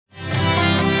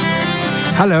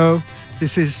Hello,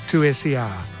 this is 2SER,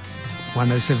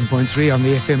 107.3 on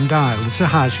the FM dial, the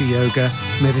Sahaja Yoga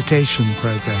meditation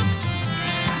program.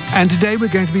 And today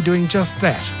we're going to be doing just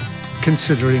that,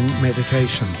 considering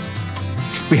meditation.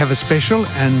 We have a special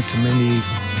and to many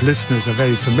listeners a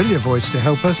very familiar voice to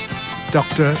help us,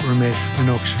 Dr. Ramesh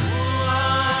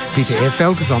Minoksha. Peter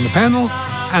Ehrfeld is on the panel,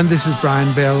 and this is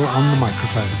Brian Bell on the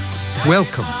microphone.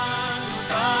 Welcome.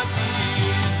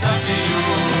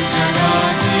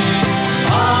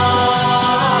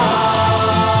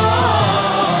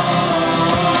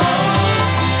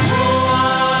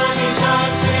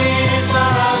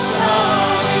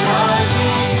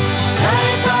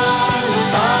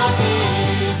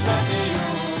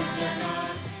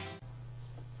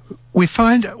 We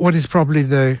find what is probably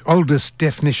the oldest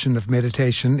definition of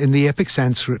meditation in the epic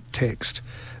Sanskrit text,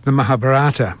 the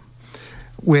Mahabharata,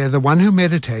 where the one who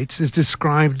meditates is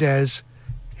described as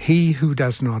he who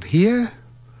does not hear,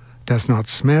 does not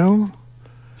smell,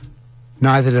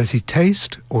 neither does he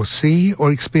taste or see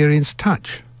or experience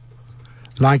touch.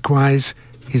 Likewise,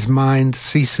 his mind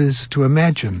ceases to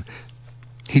imagine.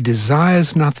 He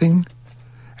desires nothing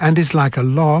and is like a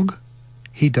log,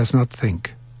 he does not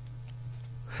think.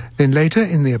 Then later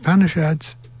in the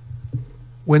Upanishads,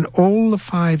 when all the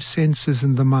five senses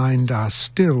in the mind are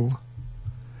still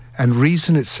and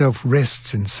reason itself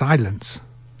rests in silence,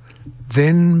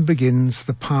 then begins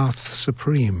the path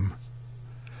supreme.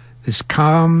 This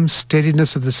calm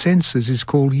steadiness of the senses is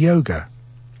called yoga.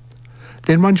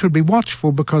 Then one should be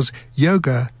watchful because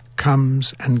yoga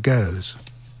comes and goes.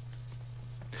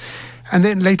 And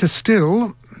then later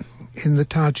still, in the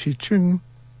Tao Te Ching,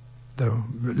 the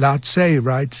Lao Tse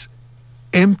writes,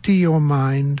 empty your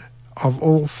mind of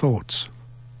all thoughts.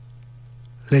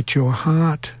 Let your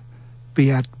heart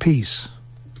be at peace.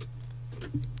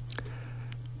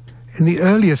 In the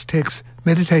earliest texts,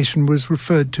 meditation was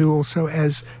referred to also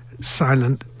as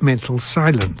silent mental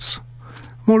silence.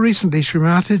 More recently,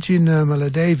 Srimataji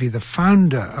Nirmala Devi, the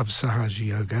founder of Sahaja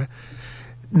Yoga,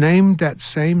 named that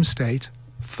same state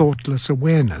thoughtless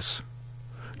awareness,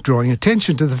 drawing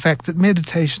attention to the fact that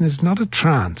meditation is not a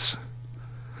trance,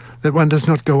 that one does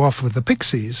not go off with the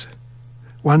pixies.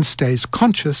 One stays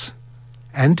conscious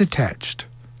and detached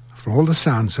from all the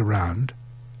sounds around,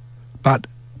 but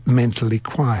mentally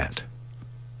quiet.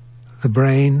 The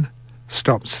brain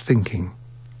stops thinking.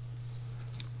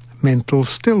 Mental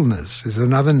stillness is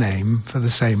another name for the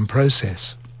same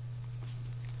process.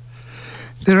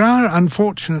 There are,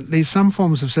 unfortunately, some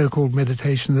forms of so-called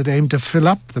meditation that aim to fill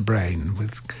up the brain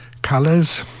with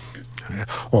colours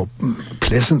or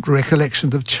pleasant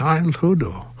recollections of childhood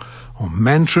or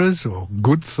mantras or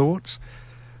good thoughts.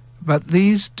 But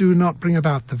these do not bring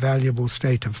about the valuable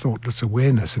state of thoughtless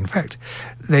awareness. In fact,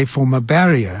 they form a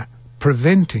barrier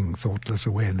preventing thoughtless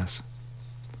awareness.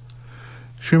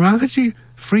 Srimataji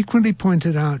frequently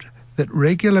pointed out that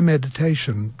regular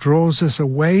meditation draws us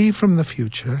away from the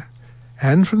future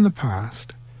and from the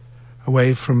past,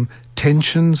 away from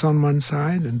tensions on one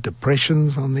side and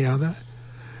depressions on the other,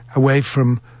 away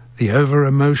from the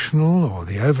over-emotional or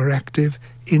the overactive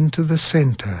into the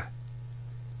center,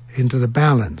 into the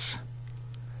balance,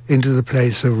 into the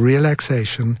place of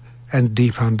relaxation and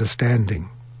deep understanding.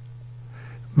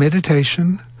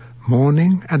 Meditation,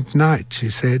 morning and night, she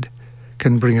said,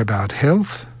 can bring about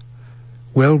health,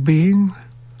 well-being,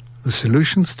 the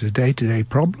solutions to day-to-day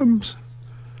problems,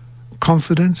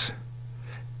 confidence,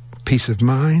 peace of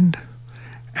mind,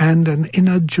 and an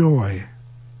inner joy.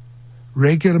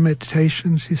 Regular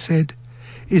meditation, she said,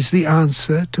 is the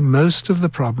answer to most of the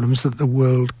problems that the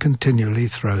world continually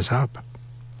throws up.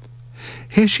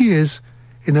 Here she is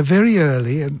in a very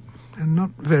early and not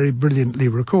very brilliantly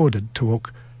recorded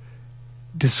talk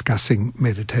discussing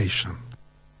meditation.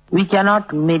 We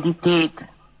cannot meditate.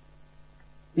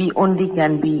 We only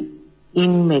can be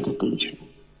in meditation.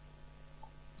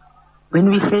 When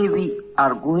we say we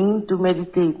are going to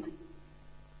meditate,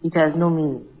 it has no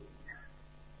meaning.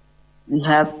 We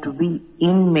have to be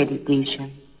in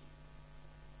meditation.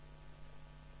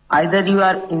 Either you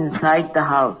are inside the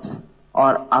house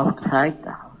or outside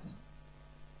the house.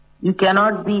 You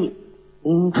cannot be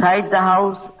inside the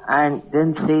house and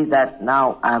then say that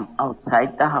now I am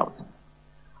outside the house.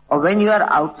 Or when you are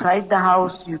outside the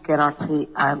house, you cannot say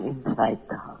I am inside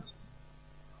the house.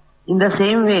 In the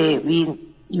same way,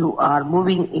 you are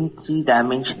moving in three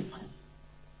dimensions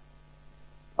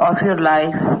of your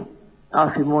life,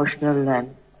 of emotional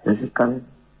and physical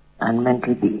and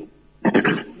mental being.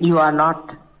 You are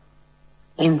not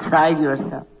inside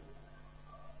yourself.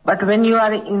 But when you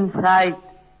are inside,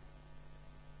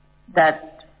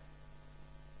 that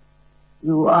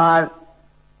you are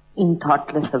in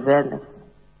thoughtless awareness.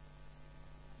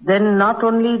 then not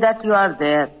only that you are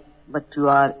there, but you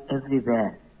are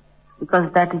everywhere.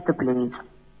 Because that is the place,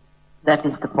 that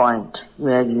is the point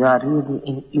where you are really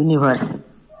in universal.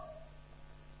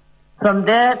 From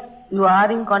there, you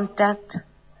are in contact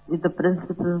with the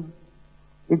principle,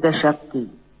 with the Shakti,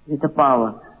 with the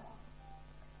power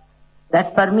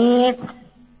that permeates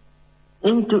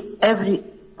into every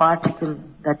particle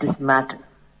that is matter,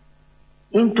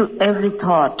 into every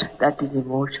thought that is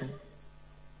emotion,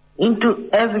 into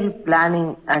every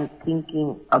planning and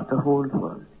thinking of the whole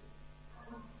world.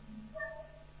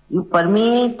 You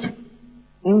permeate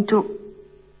into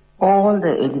all the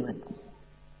elements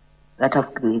that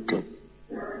have created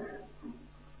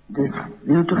this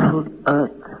beautiful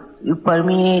earth. You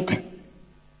permeate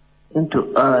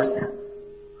into earth.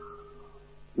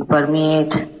 You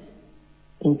permeate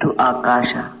into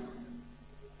Akasha,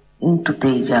 into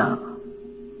Teja,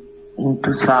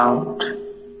 into sound.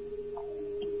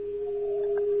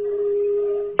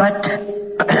 But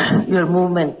your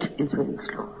movement is very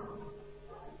slow.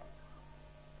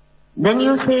 Then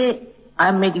you say,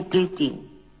 I'm meditating.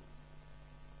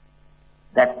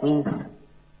 That means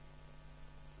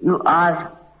you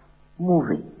are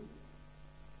moving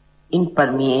in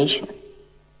permeation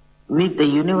with the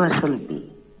universal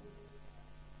being.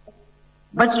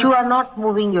 But you are not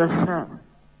moving yourself.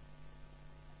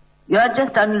 You are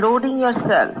just unloading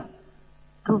yourself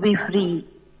to be free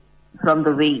from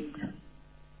the weight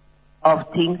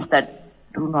of things that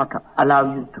do not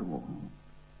allow you to move.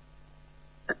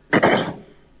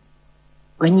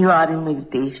 When you are in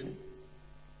meditation,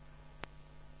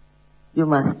 you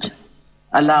must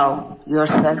allow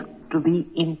yourself to be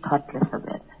in thoughtless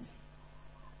awareness.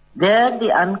 There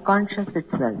the unconscious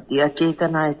itself, the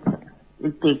achetana itself,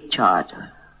 will take charge.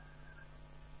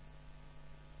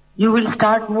 You will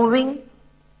start moving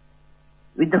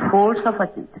with the force of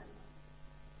achetana.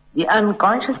 The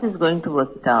unconscious is going to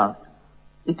work it out.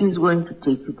 It is going to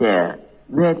take you there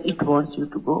where it wants you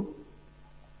to go.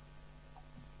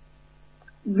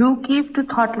 You keep to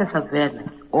thoughtless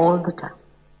awareness all the time.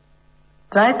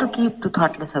 Try to keep to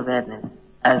thoughtless awareness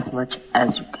as much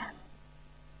as you can.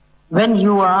 When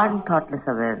you are in thoughtless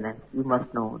awareness, you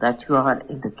must know that you are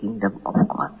in the kingdom of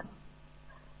God.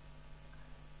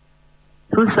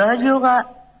 Through Sahaja Yoga,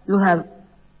 you have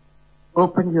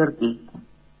opened your gate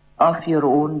of your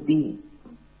own being.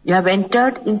 You have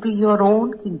entered into your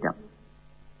own kingdom.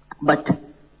 But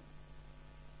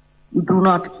you do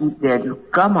not keep there, you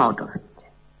come out of it.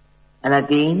 And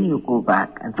again you go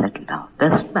back and settle down.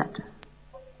 Doesn't matter.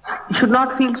 You should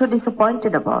not feel so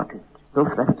disappointed about it, so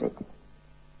frustrated.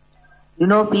 You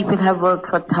know, people have worked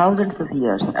for thousands of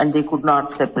years and they could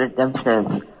not separate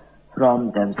themselves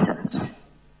from themselves.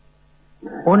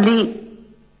 Only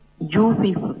you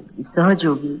people, the Sahaja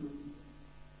Yogi,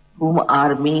 whom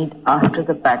are made after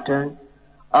the pattern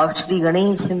of Sri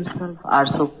Ganesh himself, are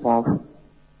so powerful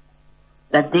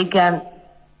that they can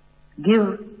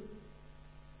give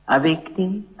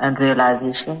awakening and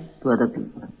realization to other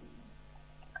people.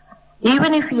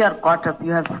 Even if you are caught up,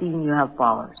 you have seen you have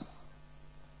powers.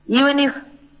 Even if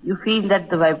you feel that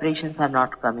the vibrations are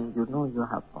not coming, you know you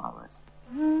have powers.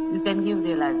 You can give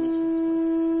realizations.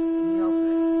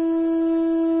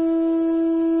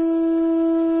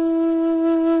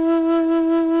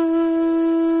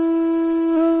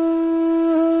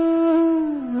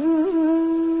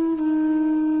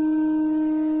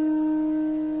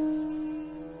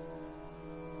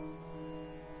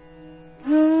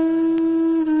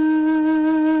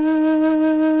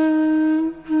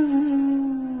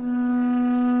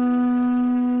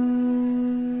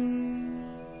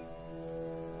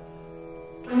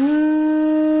 Mm-hmm.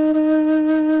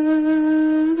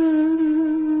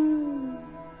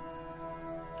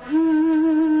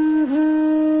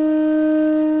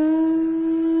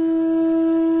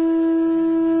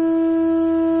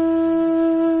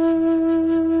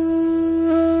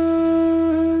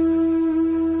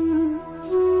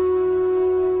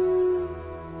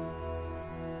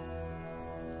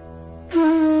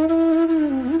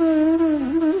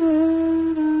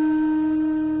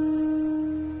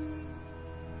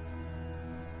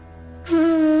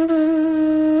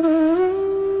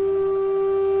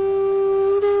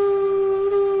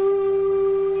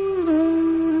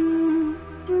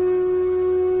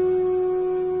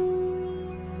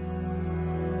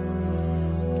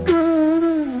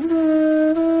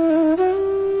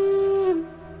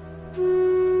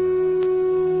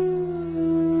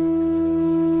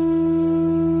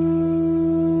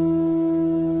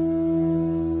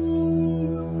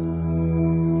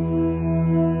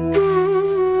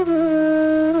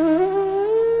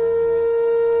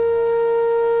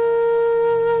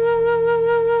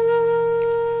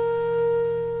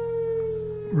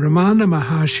 Ramana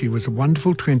Maharshi was a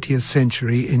wonderful 20th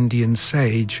century Indian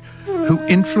sage who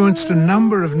influenced a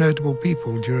number of notable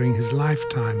people during his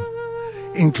lifetime,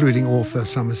 including author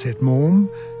Somerset Maugham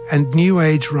and New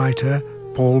Age writer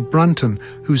Paul Brunton,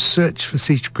 whose search for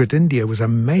secret India was a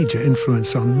major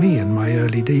influence on me in my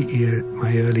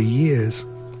early years.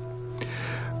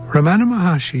 Ramana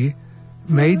Maharshi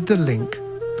made the link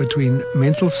between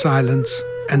mental silence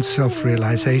and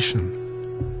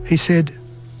self-realization. He said,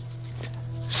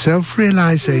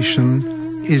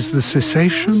 "Self-realization is the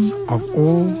cessation of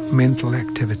all mental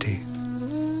activity.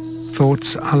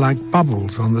 Thoughts are like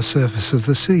bubbles on the surface of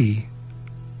the sea."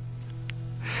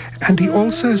 And he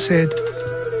also said,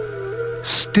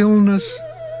 "Stillness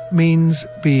means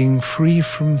being free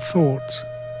from thoughts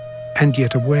and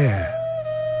yet aware."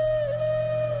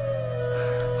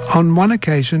 On one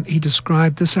occasion, he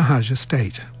described the Sahaja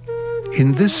state.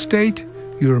 In this state,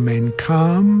 you remain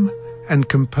calm and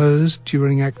composed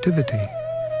during activity.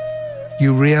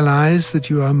 You realize that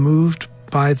you are moved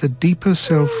by the deeper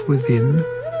self within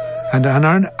and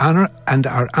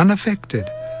are unaffected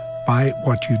by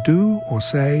what you do or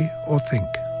say or think.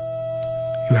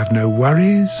 You have no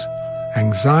worries,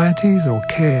 anxieties or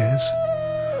cares,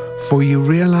 for you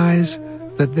realize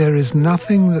that there is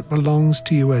nothing that belongs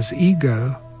to you as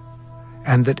ego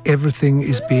and that everything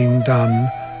is being done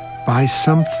by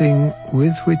something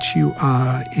with which you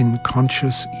are in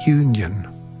conscious union.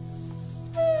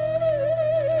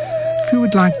 If you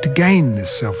would like to gain this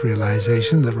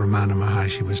self-realization that Ramana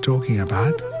Maharshi was talking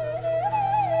about,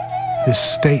 this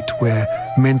state where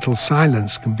mental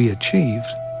silence can be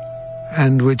achieved,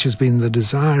 and which has been the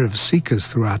desire of seekers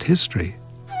throughout history,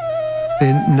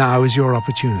 then now is your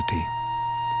opportunity.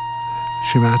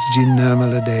 Srimataji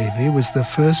Nirmala Devi was the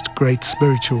first great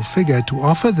spiritual figure to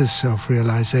offer this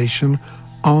self-realization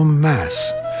en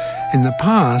masse. In the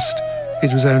past,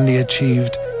 it was only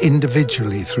achieved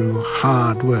individually through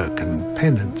hard work and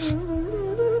penance.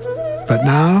 But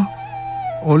now,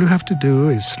 all you have to do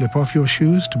is slip off your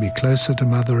shoes to be closer to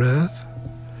Mother Earth,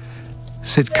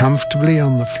 sit comfortably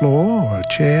on the floor or a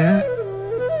chair,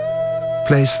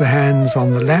 place the hands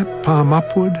on the lap, palm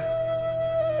upward,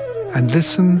 and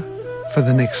listen for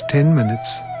the next 10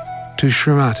 minutes to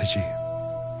Srimataji.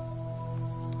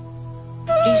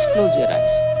 Please close your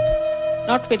eyes,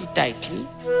 not very tightly,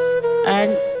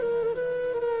 and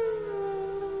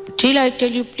till I tell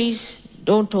you, please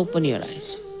don't open your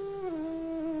eyes.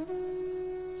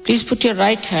 Please put your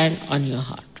right hand on your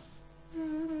heart.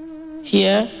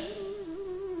 Here,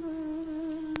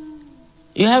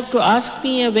 you have to ask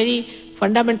me a very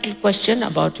fundamental question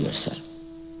about yourself.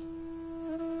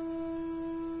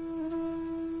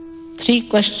 Three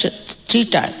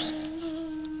times.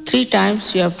 3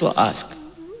 times you have to ask.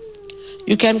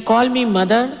 You can call me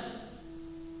Mother,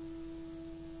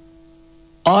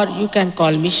 or you can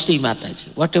call me Shri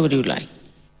Mataji, whatever you like.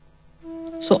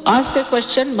 So ask a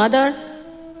question, Mother,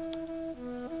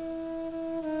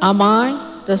 am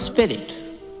I the spirit?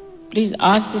 Please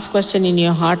ask this question in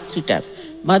your heart 3 times.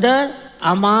 Mother,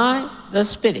 am I the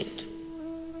spirit?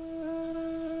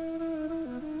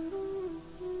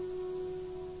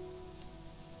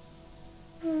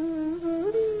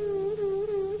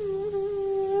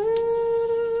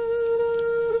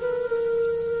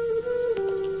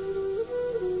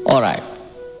 All right.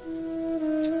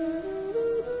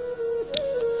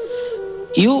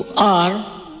 You are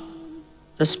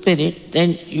the spirit,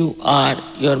 then you are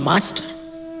your master.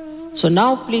 So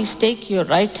now please take your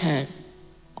right hand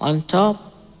on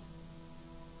top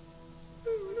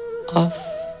of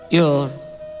your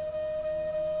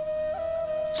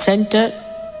center,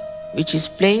 which is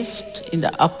placed in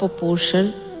the upper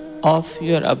portion of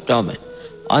your abdomen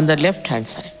on the left hand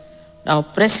side. Now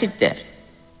press it there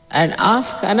and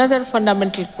ask another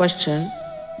fundamental question.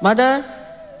 Mother,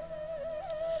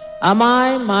 am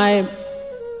I my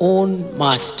own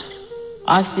master?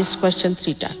 Ask this question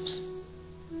 3 times.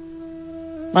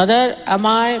 Mother, am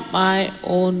I my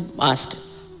own master?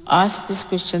 Ask this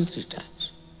question 3 times.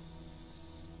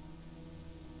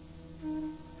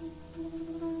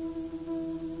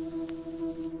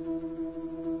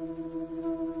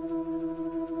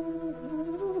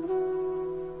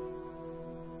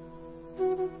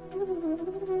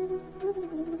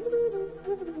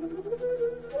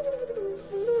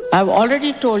 I've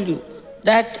already told you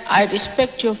that I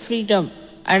respect your freedom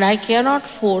and I cannot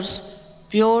force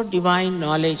pure divine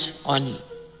knowledge on you.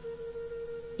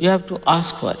 You have to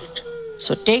ask for it.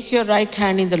 So take your right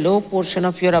hand in the low portion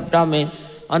of your abdomen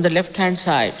on the left hand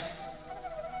side.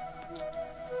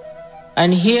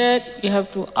 And here you have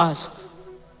to ask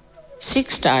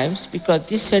 6 times, because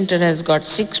this center has got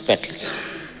 6 petals.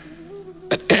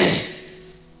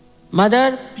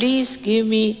 Mother, please give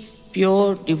me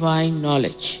pure divine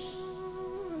knowledge.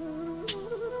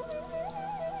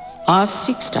 Ask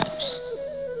 6 times.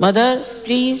 Mother,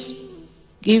 please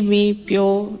give me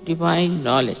pure divine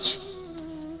knowledge.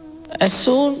 As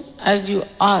soon as you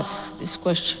ask this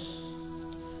question,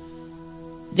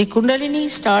 the Kundalini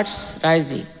starts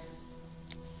rising.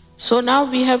 So now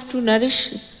we have to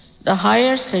nourish the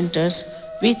higher centers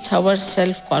with our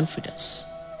self-confidence.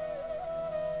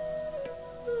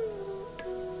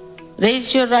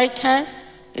 Raise your right hand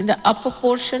in the upper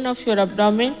portion of your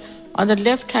abdomen on the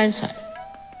left hand side.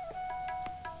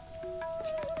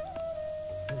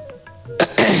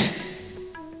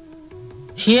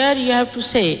 Here you have to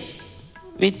say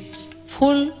with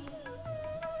full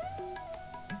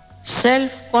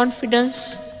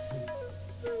self-confidence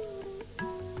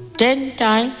 10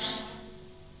 times,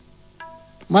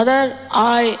 Mother,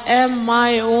 I am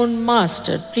my own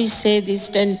master. Please say this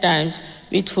 10 times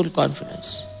with full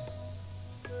confidence.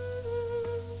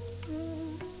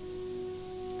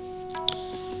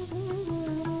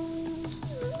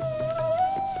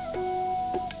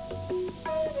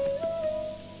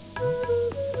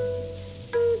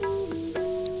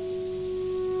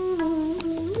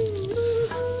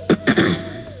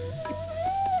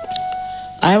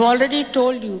 I have already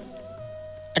told you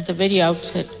at the very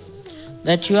outset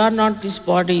that you are not this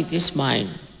body, this mind,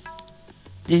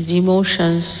 these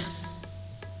emotions,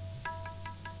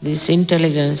 this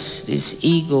intelligence, this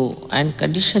ego and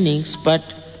conditionings, but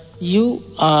you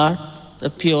are the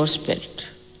pure spirit.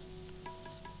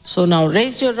 So now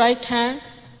raise your right hand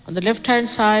on the left hand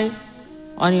side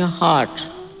on your heart,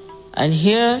 and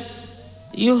here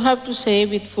you have to say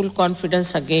with full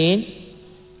confidence again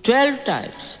 12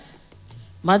 times,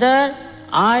 Mother,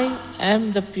 I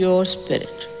am the pure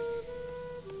spirit.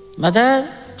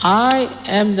 Mother, I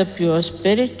am the pure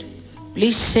spirit.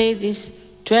 Please say this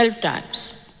 12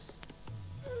 times.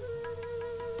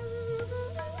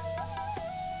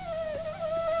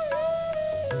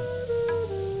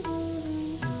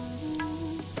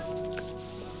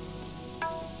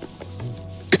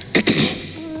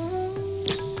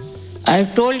 I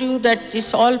have told you that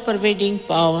this all-pervading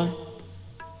power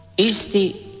is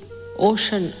the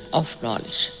ocean of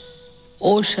knowledge,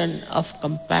 ocean of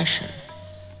compassion,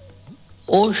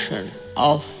 ocean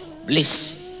of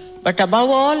bliss. But above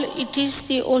all, it is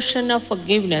the ocean of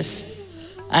forgiveness,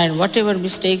 and whatever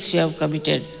mistakes you have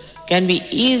committed can be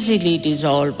easily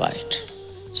dissolved by it.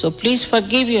 So please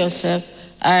forgive yourself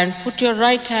and put your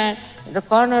right hand in the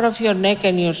corner of your neck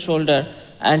and your shoulder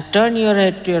and turn your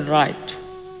head to your right.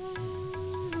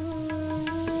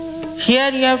 Here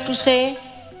you have to say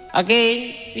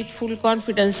again with full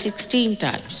confidence 16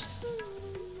 times.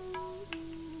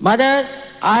 Mother,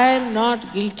 I am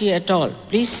not guilty at all.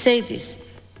 Please say this.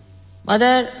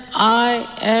 Mother, I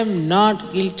am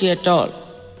not guilty at all.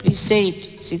 Please say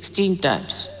it 16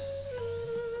 times.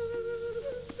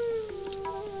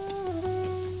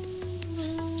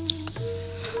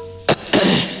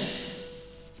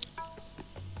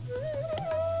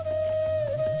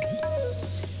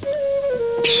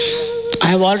 I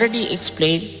have already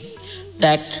explained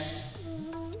that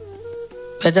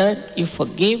whether you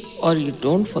forgive or you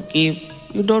don't forgive,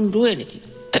 you don't do anything.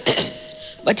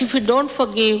 But if you don't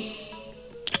forgive,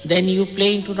 then you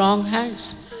play into wrong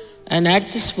hands. And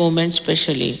at this moment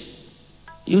especially,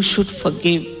 you should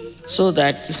forgive so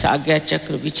that this Agya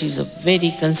Chakra, which is a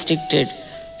very constricted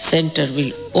center,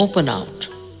 will open out.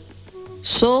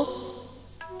 So,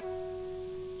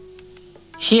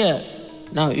 here,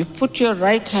 now you put your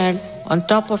right hand on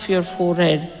top of your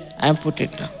forehead and put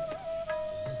it down.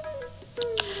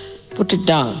 Put it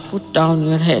down, put down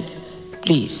your head,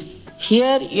 please.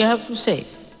 Here you have to say,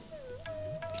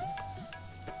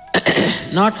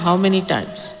 not how many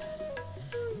times,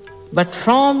 but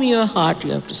from your heart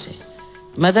you have to say,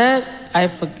 Mother, I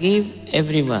forgive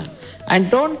everyone. And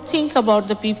don't think about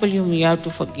the people whom you have to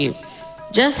forgive.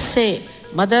 Just say,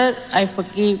 Mother, I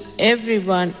forgive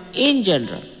everyone in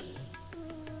general.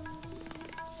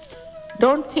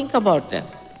 Don't think about them.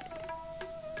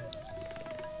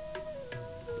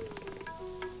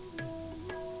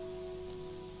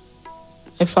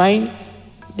 I find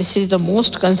this is the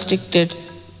most constricted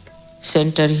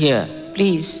center here.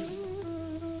 Please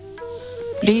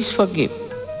forgive.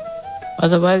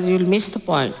 Otherwise you will miss the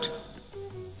point.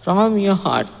 From your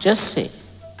heart, just say.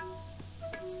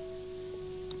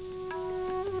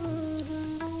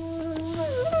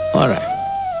 All right.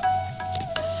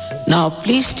 Now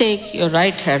please take your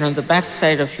right hand on the back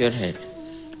side of your head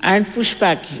and push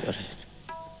back your head.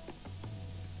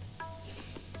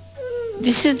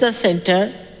 This is the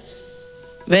center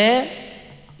where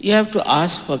you have to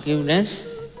ask forgiveness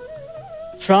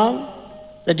from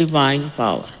the divine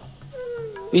power,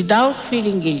 without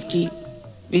feeling guilty,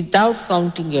 without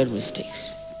counting your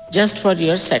mistakes, just for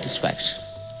your satisfaction.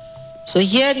 So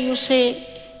here you say,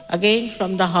 again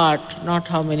from the heart, not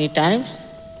how many times,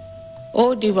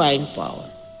 O divine power,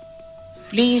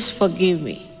 please forgive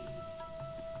me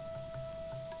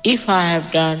if I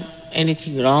have done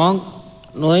anything wrong,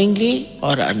 knowingly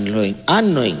or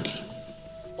unknowingly.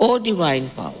 O divine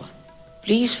power,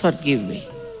 please forgive me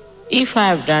if I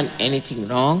have done anything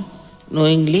wrong,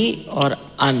 knowingly or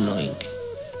unknowingly.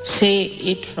 Say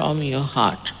it from your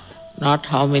heart, not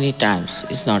how many times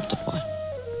is not the point.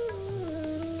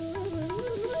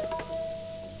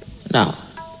 Now,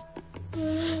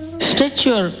 stretch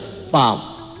your palm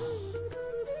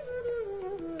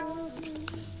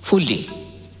fully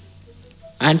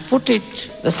and put it,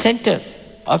 the center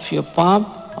of your palm,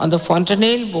 on the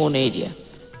fontanelle bone area,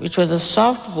 which was a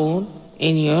soft bone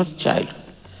in your childhood.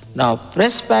 Now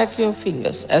press back your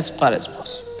fingers as far as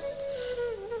possible.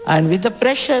 And with the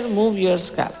pressure, move your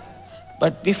scalp.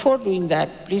 But before doing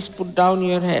that, please put down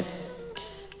your head.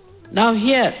 Now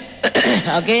here,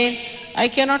 again, I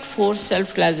cannot force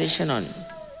self-realization on you.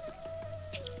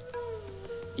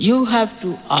 You have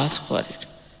to ask for it.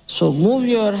 So move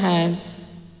your hand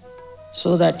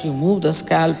so that you move the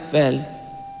scalp well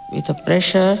with a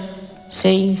pressure,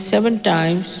 saying 7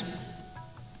 times,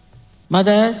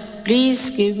 Mother, please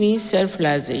give me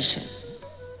self-realization.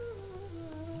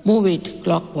 Move it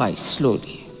clockwise,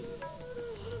 slowly.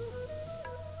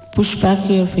 Push back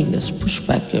your fingers, push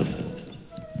back your fingers.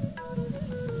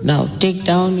 Now take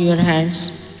down your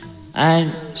hands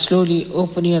and slowly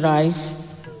open your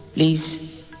eyes,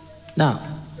 please. Now,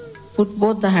 put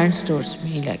both the hands towards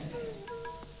me like this,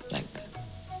 like that.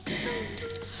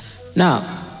 Now,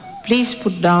 please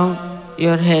put down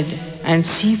your head and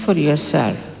see for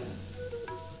yourself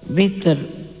with the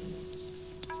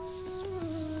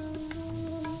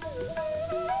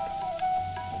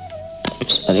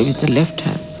left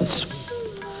hand first.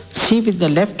 See with the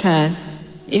left hand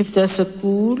if there's a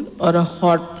cool or a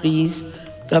hot breeze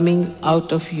coming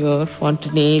out of your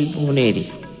fontanelle bone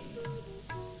area.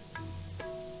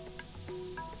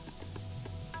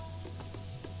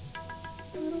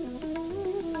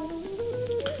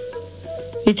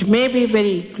 It may be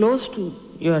very close to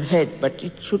your head, but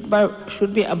it should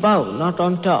be above, not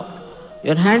on top.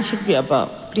 Your hand should be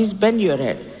above. Please bend your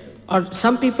head. Or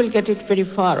some people get it very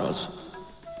far also.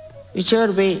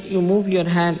 Whichever way, you move your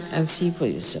hand and see for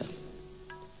yourself.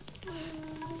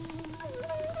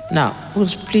 Now,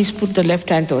 please put the left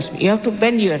hand towards me. You have to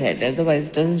bend your head, otherwise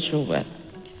it doesn't show well.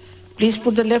 Please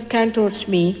put the left hand towards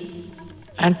me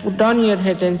and put down your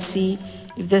head and see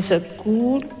if there's a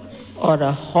cool or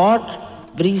a hot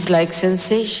breeze-like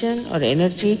sensation or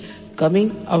energy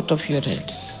coming out of your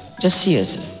head. Just see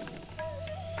yourself.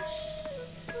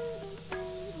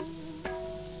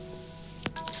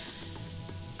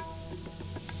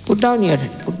 Put down your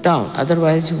head, put down,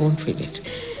 otherwise you won't feel it.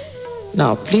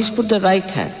 Now, please put the right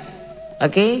hand.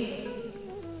 Again,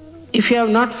 if you have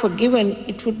not forgiven,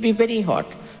 it would be very hot.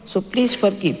 So please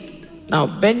forgive. Now,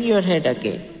 bend your head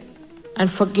again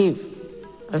and forgive.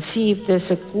 And see if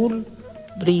there's a cool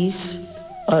breeze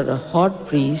or a hot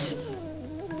breeze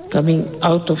coming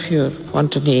out of your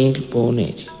fontanelle bone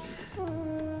area.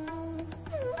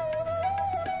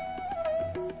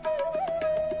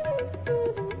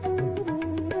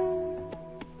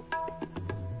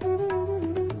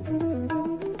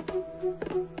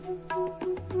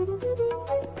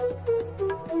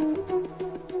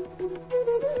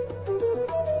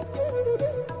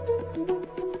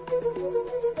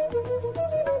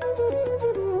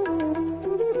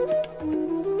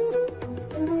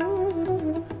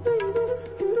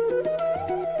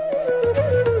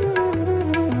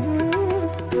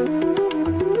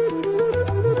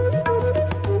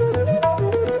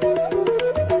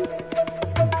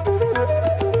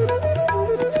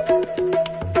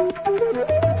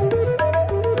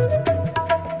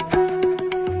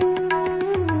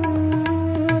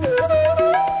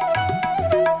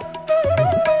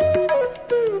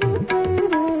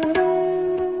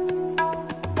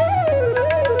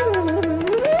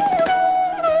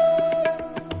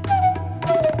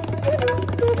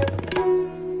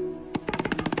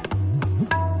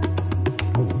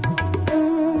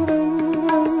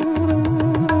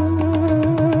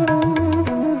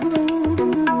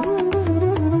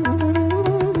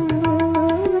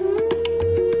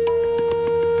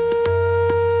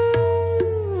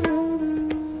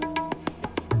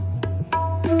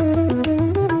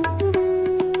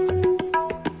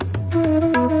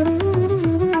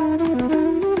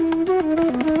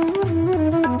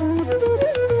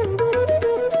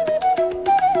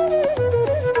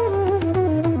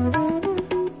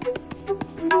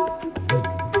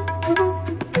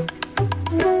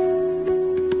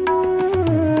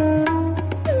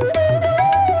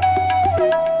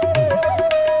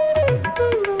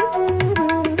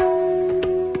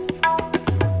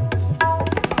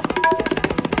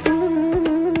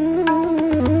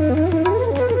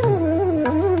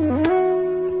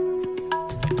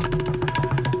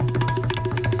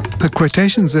 The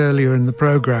quotations earlier in the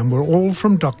program were all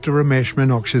from Dr. Ramesh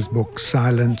Meenakshi's book,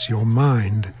 Silence Your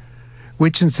Mind,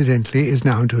 which incidentally is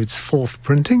now into its 4th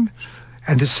printing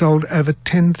and has sold over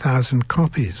 10,000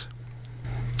 copies.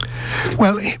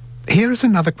 Well, here is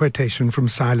another quotation from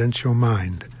Silence Your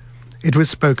Mind. It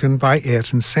was spoken by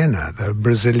Ayrton Senna, the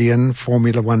Brazilian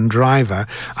Formula One driver,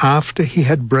 after he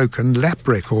had broken lap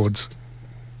records.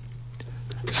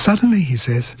 Suddenly, he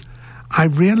says, I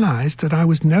realized that I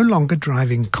was no longer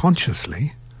driving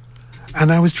consciously, and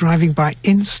I was driving by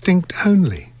instinct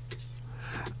only.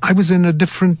 I was in a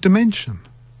different dimension.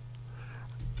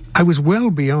 I was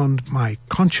well beyond my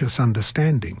conscious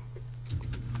understanding.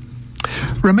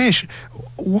 Ramesh,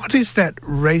 what is that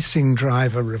racing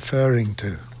driver referring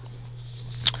to?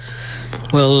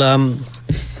 Well,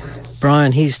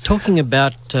 Brian, he's talking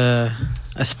about a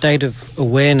state of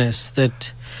awareness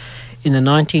that in the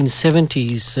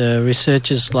 1970s,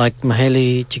 researchers like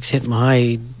Mihaly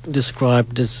Csikszentmihalyi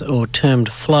described as, or termed,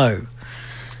 flow.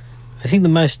 I think the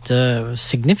most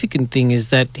significant thing is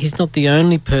that he's not the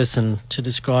only person to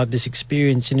describe this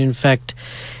experience, and in fact,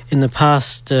 in the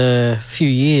past few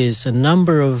years, a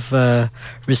number of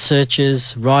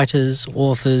researchers, writers,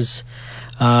 authors,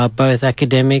 both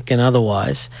academic and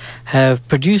otherwise, have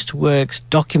produced works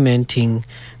documenting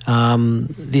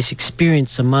this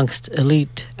experience amongst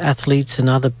elite athletes and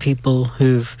other people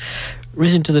who've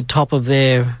risen to the top of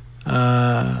their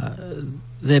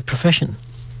profession.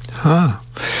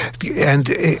 And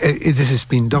this has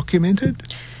been documented?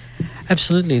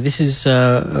 Absolutely. This is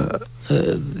the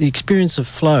experience of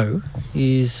flow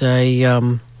is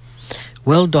a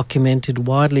well-documented,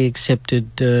 widely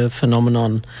accepted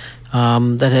phenomenon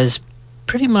that has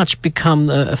pretty much become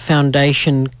a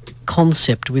foundation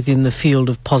concept within the field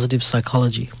of positive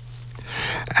psychology.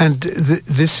 And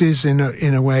this is, in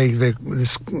a way,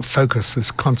 this focus,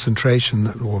 this concentration,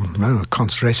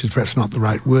 concentration is perhaps not the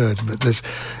right word, but this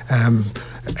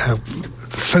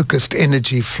focused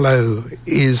energy flow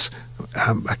is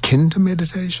akin to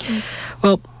meditation?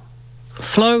 Well,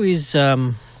 flow is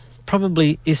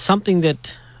probably something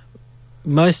that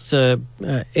most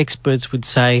experts would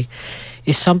say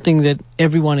is something that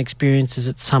everyone experiences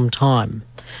at some time.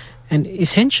 And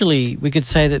essentially, we could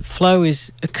say that flow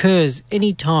occurs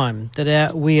any time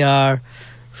that we are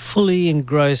fully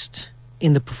engrossed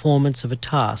in the performance of a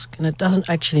task. And it doesn't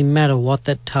actually matter what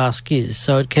that task is.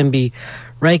 So it can be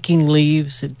raking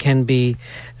leaves, it can be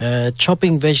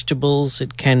chopping vegetables,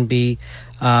 it can be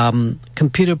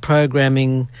computer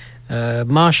programming,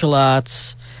 martial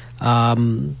arts,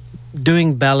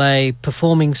 doing ballet,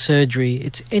 performing surgery.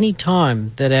 It's any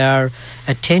time that our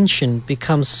attention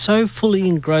becomes so fully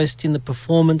engrossed in the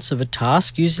performance of a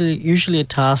task, usually a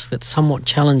task that's somewhat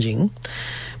challenging,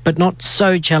 but not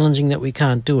so challenging that we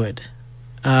can't do it.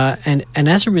 And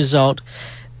as a result,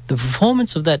 the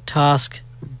performance of that task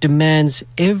demands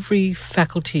every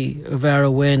faculty of our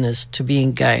awareness to be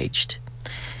engaged.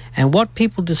 And what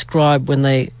people describe when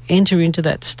they enter into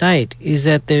that state is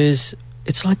that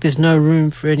it's like there's no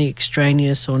room for any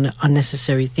extraneous or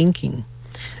unnecessary thinking.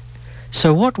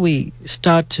 So what we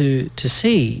start to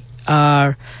see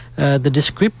are the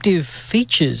descriptive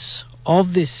features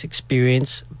of this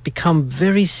experience become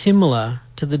very similar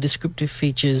to the descriptive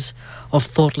features of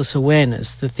thoughtless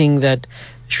awareness, the thing that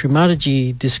Sri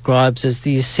Mataji describes as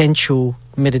the essential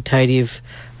meditative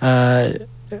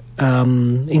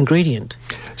ingredient.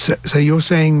 So you're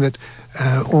saying that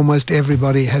almost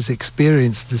everybody has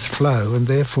experienced this flow, and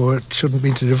therefore it shouldn't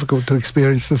be too difficult to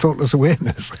experience the thoughtless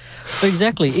awareness.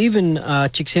 Exactly. Even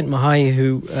Csikszentmihalyi,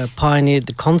 who pioneered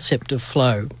the concept of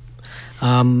flow,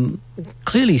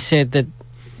 clearly said that,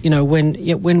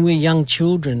 when we're young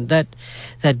children, that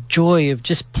joy of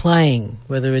just playing,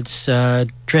 whether it's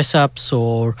dress-ups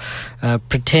or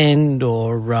pretend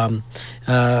or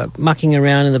mucking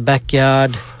around in the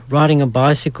backyard, riding a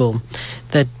bicycle,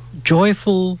 that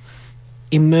joyful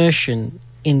immersion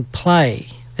in play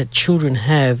that children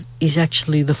have is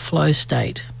actually the flow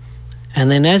state.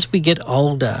 And then as we get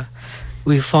older,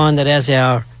 we find that as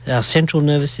our central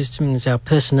nervous system and as our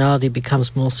personality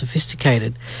becomes more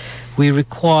sophisticated, we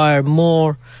require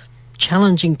more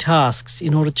challenging tasks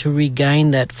in order to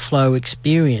regain that flow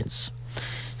experience.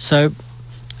 So,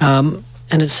 and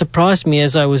it surprised me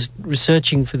as I was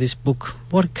researching for this book,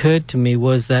 what occurred to me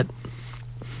was that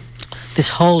this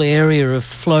whole area of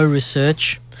flow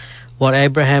research, what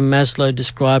Abraham Maslow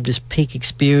described as peak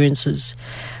experiences,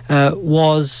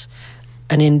 was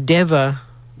an endeavour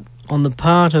on the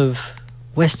part of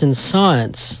Western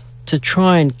science to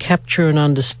try and capture and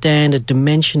understand a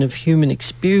dimension of human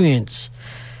experience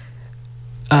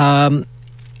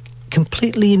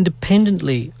completely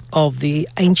independently of the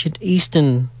ancient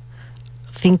Eastern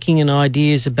thinking and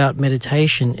ideas about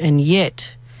meditation, and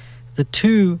yet the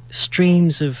two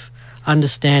streams of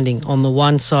understanding, on the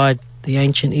one side the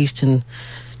ancient Eastern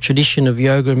tradition of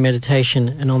yoga and meditation,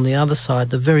 and on the other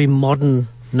side the very modern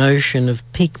notion of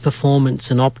peak performance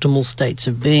and optimal states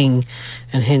of being,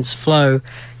 and hence flow,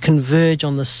 converge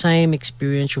on the same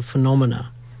experiential phenomena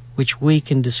which we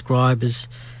can describe as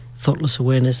thoughtless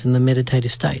awareness in the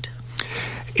meditative state.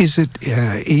 Is it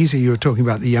easy? You were talking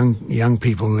about the young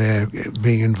people there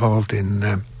being involved in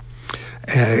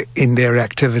their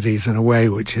activities in a way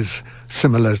which is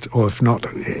similar, or if not,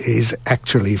 is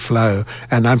actually flow.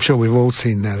 And I'm sure we've all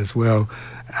seen that as well.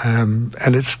 And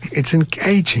it's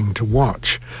engaging to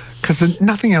watch, because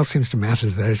nothing else seems to matter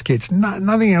to those kids.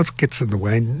 Nothing else gets in the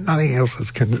way. Nothing else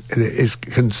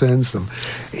concerns them.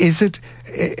 Is it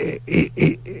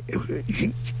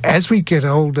as we get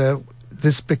older,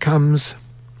 this becomes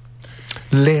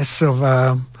less of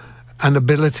an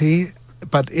ability,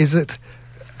 but is it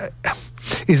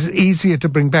easier to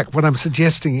bring back? What I'm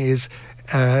suggesting is,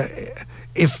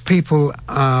 if people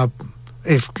are,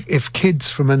 if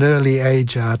kids from an early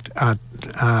age are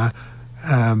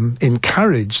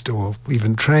encouraged or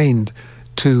even trained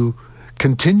to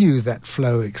continue that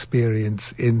flow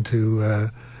experience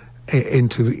into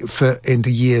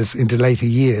later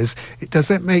years, does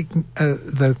that make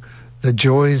the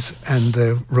joys and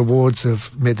the rewards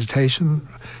of meditation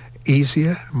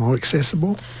easier, more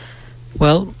accessible?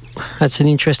 Well, that's an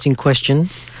interesting question.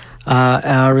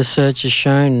 Our research has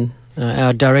shown,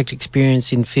 our direct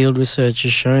experience in field research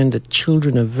has shown that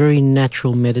children are very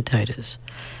natural meditators.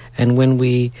 And when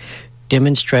we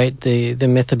demonstrate the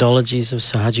methodologies of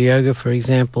Sahaja Yoga, for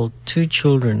example, to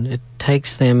children, it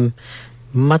takes them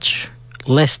much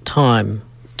less time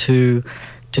to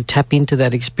tap into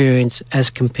that experience as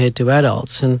compared to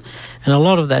adults. And a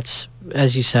lot of that's,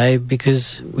 as you say,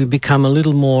 because we become a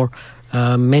little more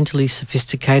mentally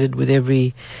sophisticated with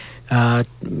every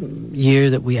year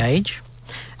that we age.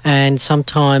 And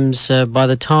sometimes by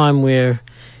the time we're,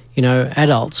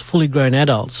 adults, fully grown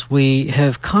adults, we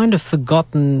have kind of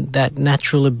forgotten that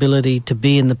natural ability to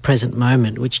be in the present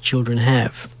moment, which children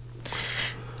have.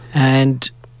 And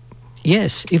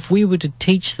yes, if we were to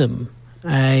teach them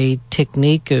a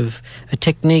technique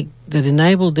that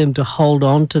enabled them to hold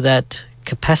on to that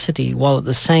capacity while at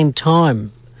the same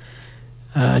time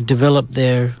develop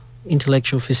their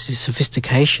intellectual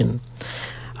sophistication,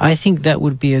 I think that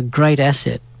would be a great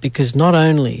asset, because not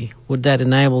only would that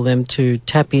enable them to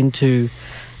tap into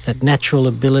that natural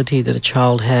ability that a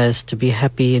child has to be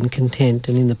happy and content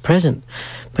and in the present,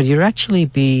 but you'd actually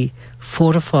be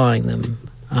fortifying them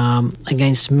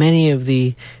against many of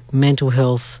the mental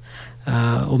health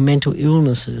or mental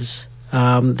illnesses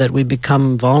that we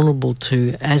become vulnerable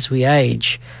to as we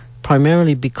age,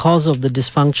 primarily because of the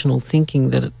dysfunctional thinking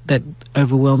that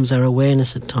overwhelms our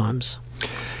awareness at times.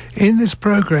 In this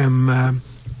program,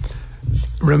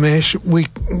 Ramesh,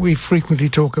 we frequently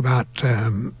talk about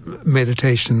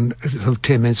meditation, sort of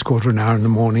 10 minutes, quarter of an hour in the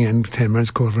morning and 10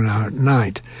 minutes, quarter of an hour at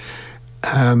night.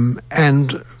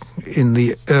 And in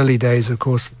the early days, of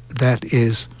course, that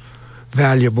is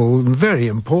valuable and very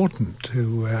important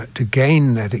to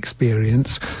gain that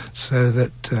experience, so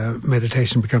that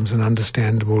meditation becomes an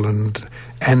understandable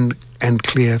and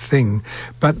clear thing.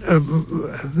 But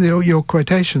your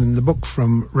quotation in the book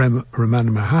from Ramana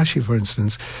Maharshi, for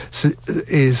instance,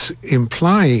 is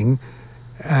implying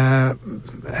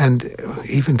and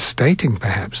even stating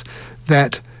perhaps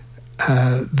that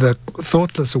the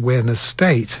thoughtless awareness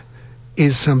state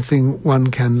is something one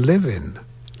can live in.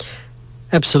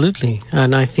 Absolutely,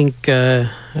 and I think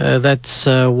that's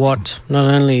what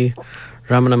not only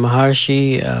Ramana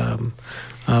Maharshi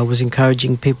was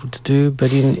encouraging people to do,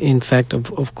 but in fact,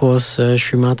 of course,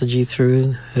 Sri Mataji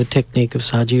through her technique of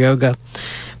Sahaja Yoga.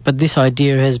 But this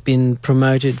idea has been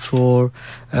promoted for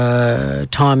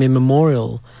time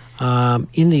immemorial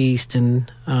in the Eastern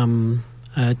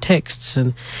texts,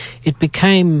 and it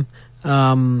became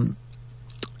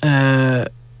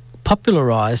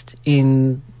popularized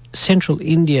in central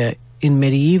India in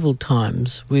medieval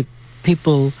times with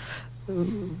people,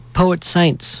 poet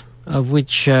saints, of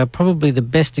which probably the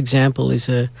best example is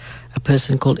a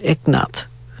person called Eknath,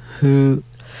 who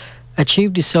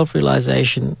achieved his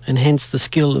self-realization and hence the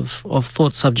skill of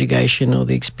thought subjugation, or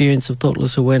the experience of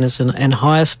thoughtless awareness and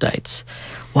higher states,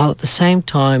 while at the same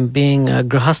time being a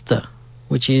grahastha,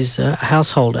 which is a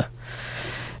householder.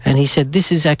 And he said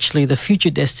this is actually the future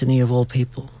destiny of all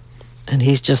people, and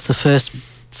he's just the first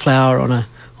flower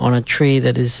on a tree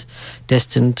that is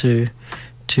destined to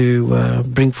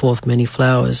bring forth many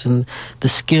flowers. And the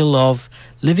skill of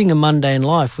living a mundane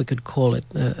life, we could call it,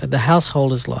 the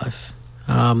householder's life,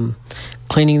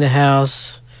 cleaning the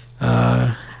house,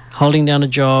 holding down a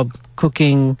job,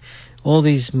 cooking, all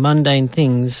these mundane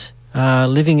things,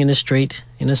 living in a street,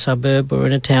 in a suburb or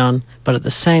in a town, but at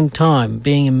the same time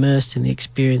being immersed in the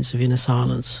experience of inner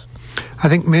silence. I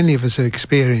think many of us have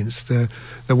experienced the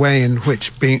way in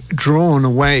which being drawn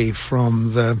away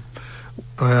from the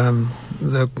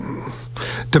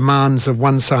demands of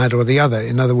one side or the other.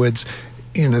 In other words,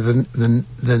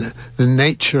 the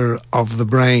nature of the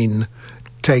brain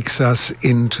takes us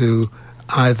into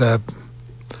either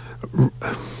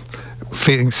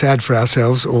feeling sad for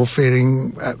ourselves or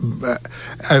feeling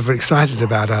overexcited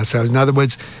about ourselves. In other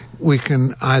words, we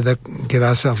can either get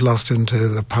ourselves lost into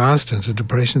the past, into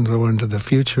depressions, or into the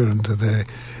future, and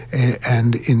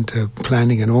into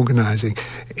planning and organising.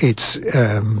 It's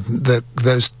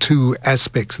those two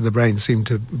aspects of the brain seem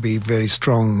to be very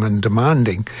strong and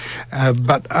demanding.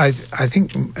 But I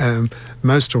think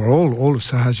most or all of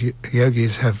Sahaja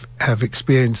yogis have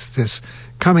experienced this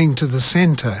coming to the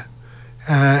centre,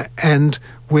 and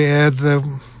where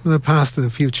the past and the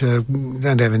future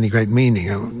don't have any great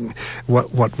meaning.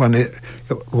 What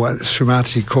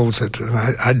Srimati calls it, and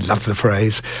I love the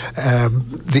phrase,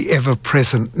 the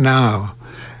ever-present now.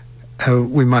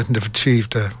 We mightn't have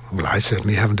achieved I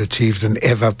certainly haven't achieved an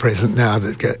ever-present now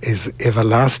that is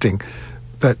everlasting.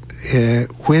 But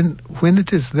when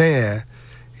it is there,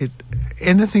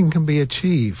 anything can be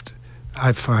achieved,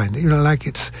 I find. Like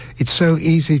it's so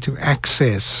easy to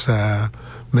access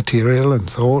material and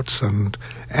thoughts, and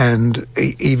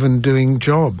even doing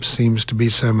jobs seems to be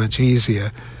so much easier.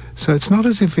 So it's not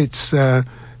as if it's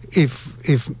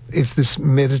if this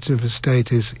meditative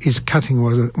state is cutting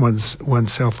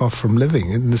oneself off from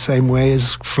living, in the same way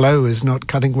as flow is not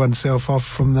cutting oneself off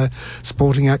from the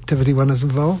sporting activity one is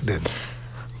involved in.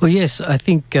 Well, yes, I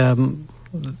think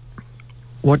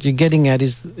what you're getting at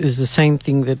is the same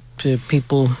thing that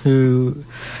people who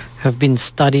have been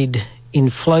studied in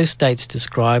flow states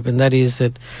describe, and that is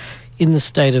that in the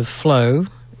state of flow,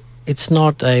 it's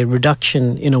not a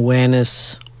reduction in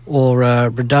awareness or a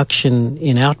reduction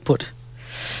in output,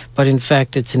 but in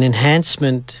fact it's an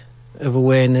enhancement of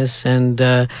awareness and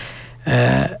an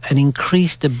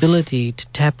increased ability to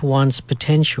tap one's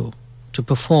potential to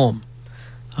perform,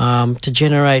 to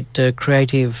generate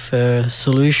creative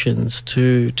solutions,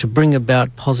 to bring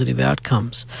about positive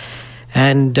outcomes.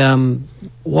 And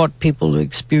what people who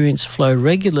experience flow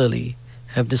regularly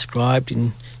have described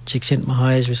in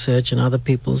Csikszentmihalyi's research and other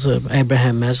people's,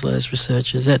 Abraham Maslow's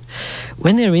research, is that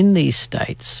when they're in these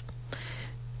states,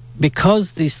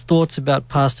 because these thoughts about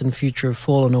past and future have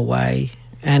fallen away,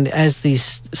 and as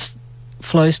these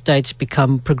flow states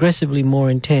become progressively more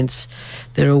intense,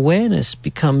 their awareness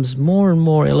becomes more and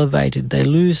more elevated. They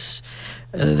lose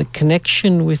the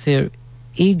connection with their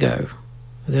ego,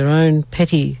 their own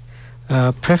petty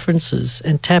preferences,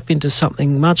 and tap into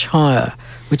something much higher,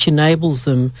 which enables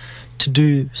them to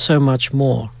do so much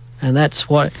more. And that's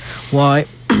why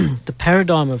the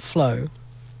paradigm of flow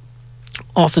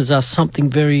offers us something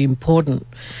very important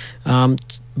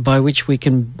by which we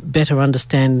can better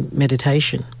understand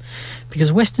meditation.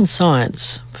 Because Western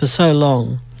science, for so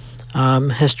long,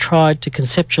 has tried to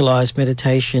conceptualize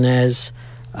meditation as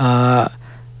a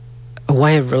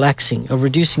way of relaxing, of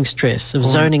reducing stress, of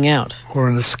zoning out. Or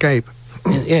an escape.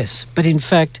 Yes, but in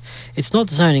fact, it's not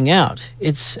zoning out.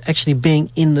 It's actually being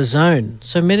in the zone.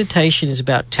 So meditation is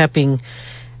about tapping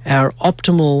our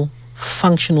optimal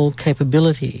functional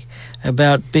capability,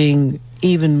 about being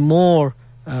even more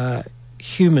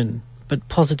human, but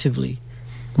positively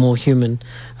more human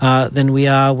than we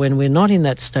are when we're not in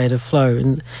that state of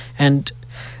flow. And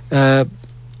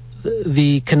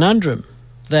the conundrum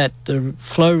that the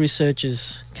flow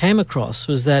researchers came across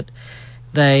was that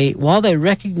while they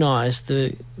recognized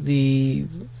the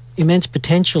immense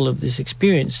potential of this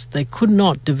experience, they could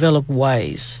not develop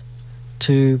ways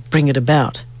to bring it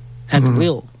about at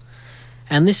will.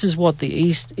 And this is what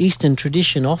the Eastern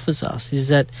tradition offers us, is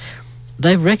that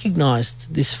they've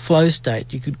recognized this flow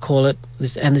state, you could call it,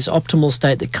 this optimal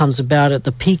state that comes about at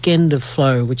the peak end of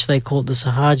flow, which they call the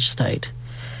Sahaj state.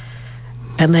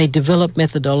 And they develop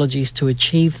methodologies to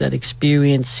achieve that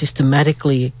experience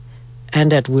systematically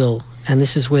and at will. And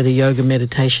this is where the yoga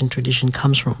meditation tradition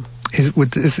comes from.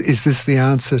 Is this the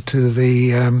answer to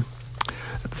the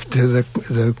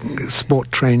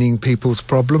sport training people's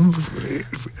problem?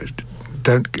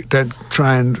 Don't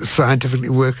try and scientifically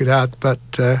work it out, but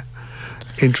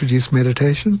introduce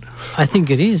meditation? I think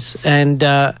it is. And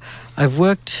I've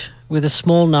worked with a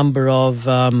small number of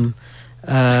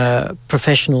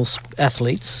professional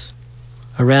athletes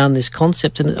around this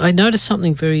concept, and I noticed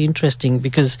something very interesting,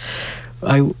 because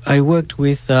I worked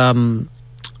with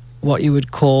what you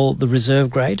would call the reserve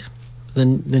grade, the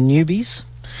newbies,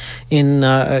 in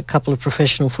a couple of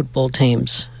professional football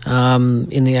teams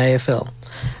in the AFL.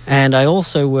 And I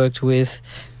also worked with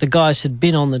the guys who'd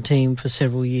been on the team for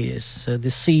several years, so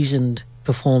the seasoned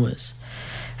performers.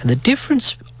 And the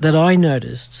difference that I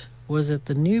noticed was that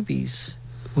the newbies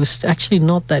was actually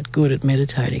not that good at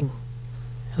meditating.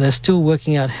 They're still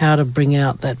working out how to bring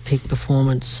out that peak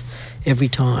performance every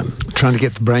time. Trying to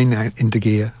get the brain into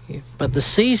gear. Yeah. But the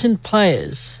seasoned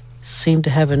players seem to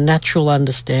have a natural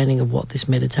understanding of what this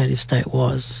meditative state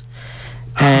was.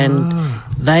 And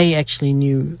they actually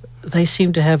knew, they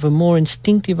seemed to have a more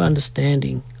instinctive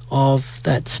understanding of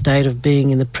that state of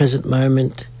being in the present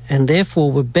moment, and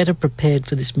therefore were better prepared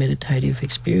for this meditative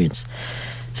experience.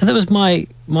 So that was my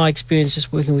experience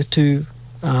just working with two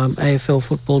AFL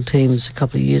football teams a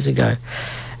couple of years ago.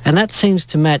 And that seems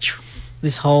to match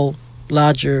this whole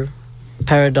larger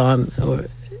paradigm or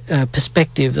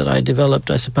perspective that I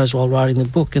developed, I suppose, while writing the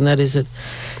book, and that is that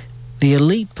the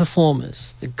elite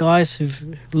performers, the guys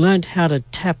who've learned how to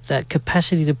tap that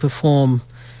capacity to perform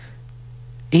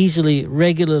easily,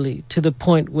 regularly, to the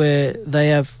point where they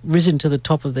have risen to the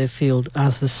top of their field,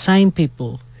 are the same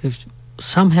people who've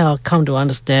somehow come to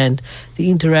understand the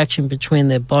interaction between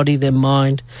their body, their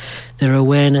mind, their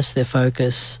awareness, their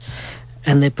focus,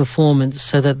 and their performance,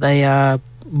 so that they are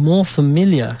more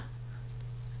familiar,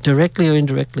 directly or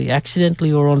indirectly,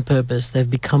 accidentally or on purpose. They've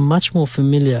become much more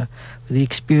familiar with the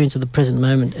experience of the present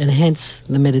moment, and hence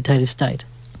the meditative state.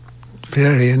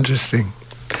 Very interesting.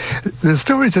 The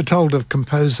stories are told of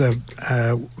composer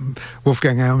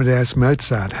Wolfgang Amadeus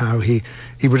Mozart, how he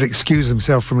would excuse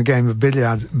himself from a game of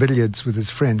billiards with his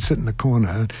friend, sit in the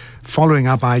corner, following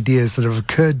up ideas that have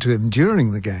occurred to him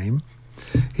during the game.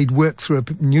 He'd work through a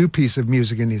new piece of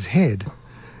music in his head,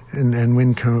 and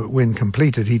when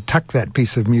completed, he'd tuck that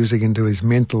piece of music into his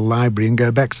mental library and go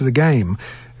back to the game.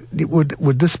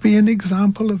 Would this be an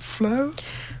example of flow?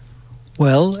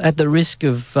 Well, at the risk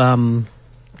of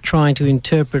trying to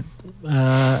interpret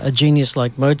a genius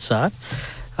like Mozart,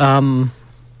 I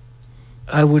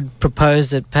would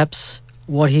propose that perhaps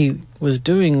what he was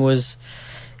doing was,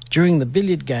 during the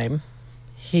billiard game,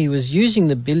 he was using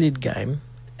the billiard game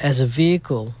as a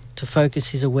vehicle to focus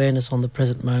his awareness on the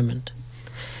present moment.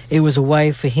 It was a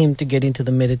way for him to get into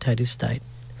the meditative state.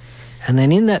 And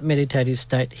then in that meditative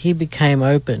state, he became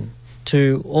open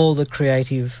to all the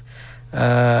creative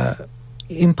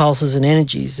impulses and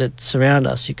energies that surround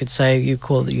us. You could say, you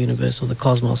call it the universe or the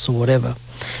cosmos or whatever.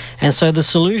 And so the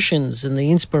solutions and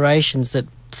the inspirations that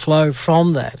flow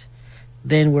from that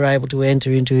then were able to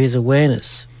enter into his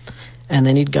awareness. And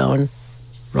then he'd go and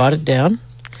write it down.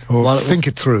 Or think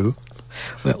it through.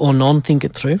 Or non-think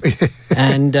it through.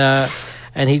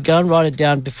 And he'd go and write it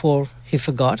down before he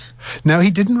forgot. No, he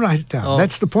didn't write it down.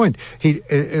 That's the point.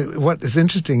 What is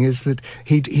interesting is that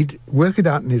he'd work it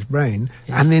out in his brain,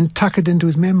 yes, and then tuck it into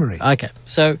his memory. Okay,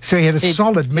 so he had a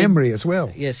solid memory as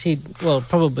well. Yes,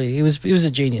 probably he was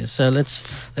a genius. So let's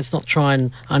not try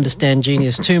and understand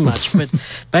genius too much. But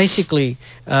basically,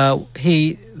 the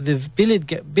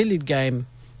billiard game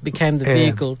became the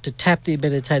vehicle to tap the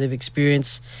meditative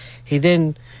experience. He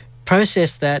then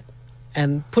processed that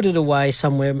and put it away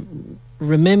somewhere,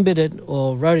 remembered it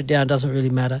or wrote it down, doesn't really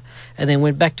matter, and then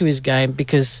went back to his game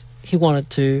because he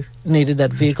needed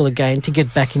that vehicle again to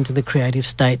get back into the creative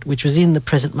state, which was in the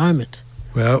present moment.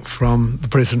 Well, from the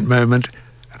present moment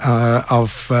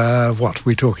of what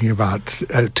we're talking about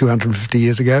 250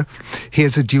 years ago,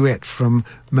 here's a duet from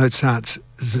Mozart's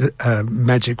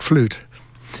Magic Flute.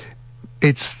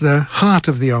 It's the heart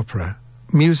of the opera,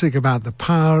 music about the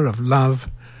power of love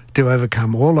to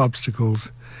overcome all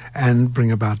obstacles and bring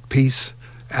about peace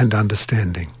and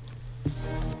understanding.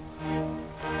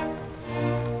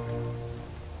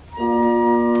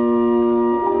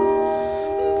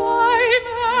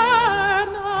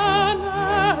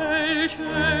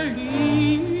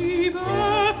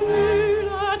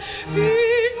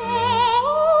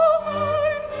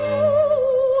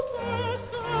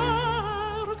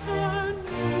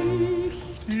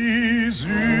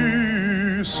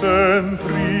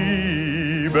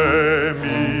 Triebe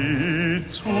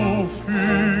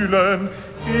mitzufühlen,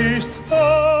 ist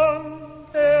dann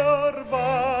der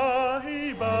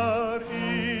Weiber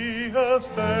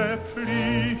erste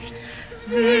Pflicht.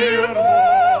 Wir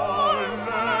wollen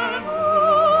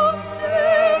uns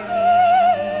der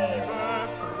Liebe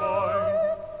freuen.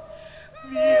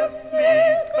 Wir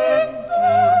lieben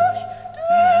durch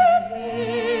die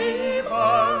Liebe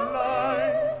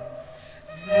allein.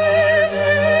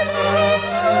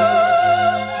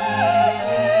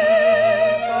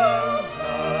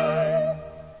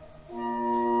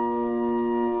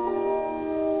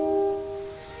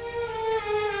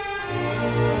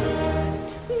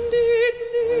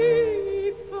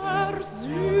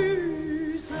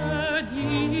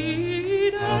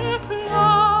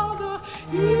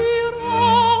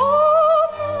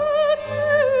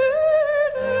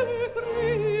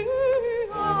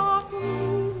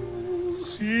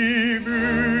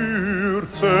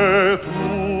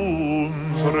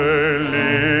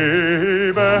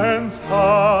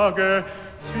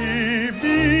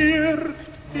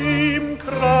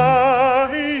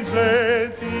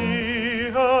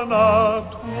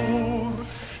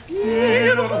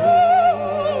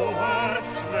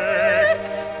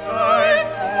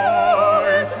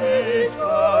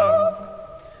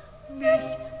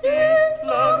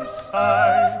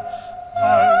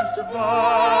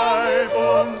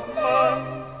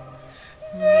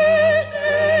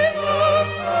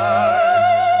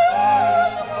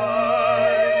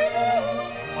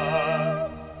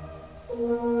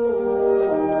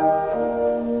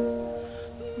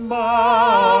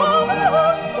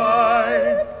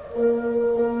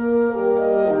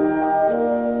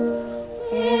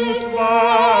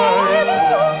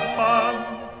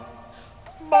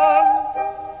 Mann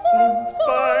und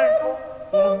Weib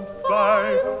und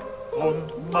Weib und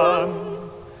Mann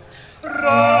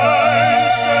reichen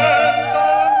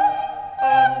dann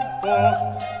an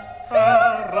Bord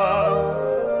heran.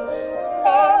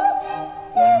 Mann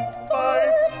und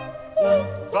Weib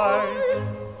und Weib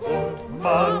und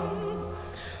Mann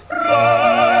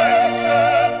reichen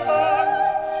dann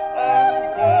an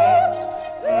Bord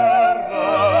heran.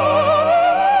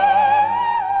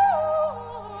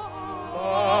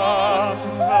 An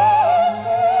Bord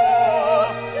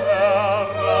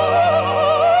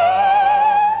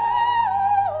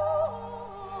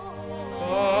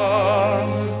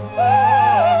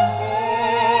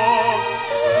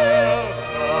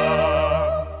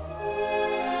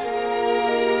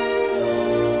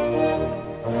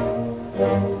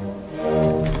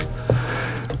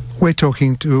We're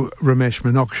talking to Ramesh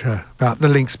Minoksha about the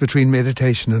links between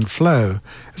meditation and flow.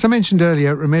 As I mentioned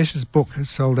earlier, Ramesh's book has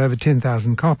sold over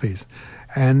 10,000 copies,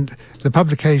 and the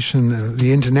publication of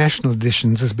the international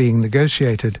editions is being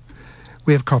negotiated.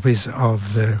 We have copies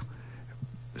of the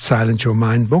Silence Your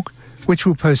Mind book, which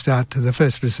we'll post out to the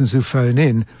first listeners who phone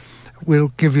in.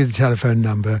 We'll give you the telephone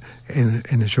number in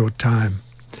a short time.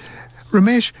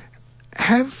 Ramesh,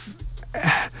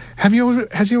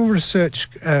 has your research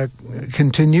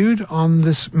continued on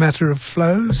this matter of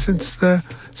flow since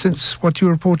what you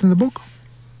report in the book?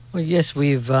 Well, yes,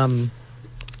 we've. I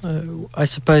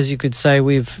suppose you could say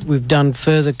we've done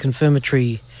further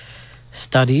confirmatory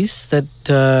studies that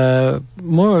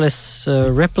more or less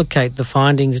replicate the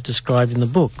findings described in the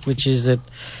book, which is that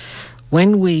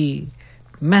when we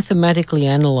mathematically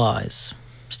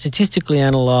statistically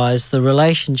analyse the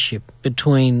relationship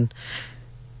between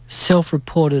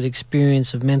self-reported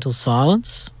experience of mental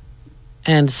silence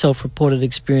and self-reported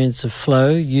experience of flow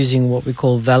using what we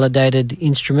call validated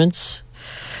instruments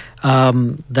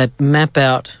that map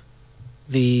out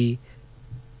the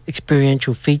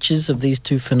experiential features of these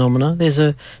two phenomena, there's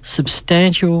a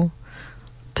substantial,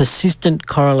 persistent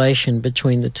correlation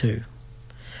between the two.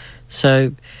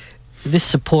 So this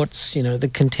supports, the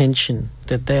contention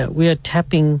that we are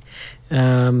tapping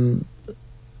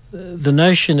the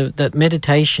notion of that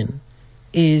meditation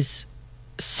is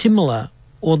similar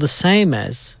or the same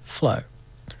as flow,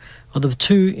 or the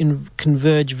two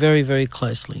converge very, very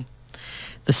closely.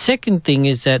 The second thing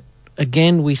is that,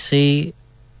 again, we see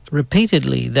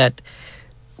repeatedly that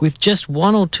with just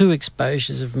one or two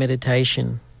exposures of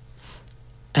meditation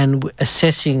and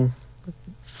assessing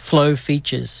flow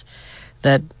features,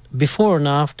 that before and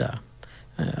after,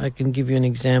 I can give you an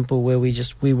example where we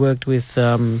worked with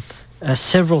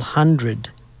several hundred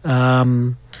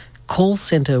call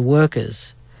centre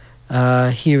workers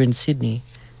here in Sydney,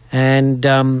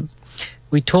 and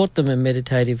we taught them the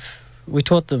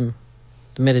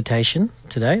meditation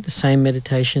today, the same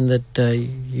meditation that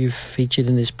you've featured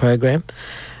in this program,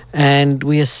 and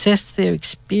we assessed their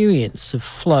experience of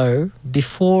flow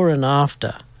before and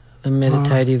after the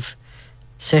meditative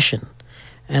session,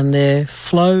 and their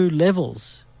flow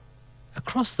levels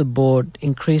across the board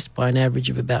increased by an average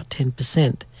of about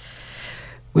 10%,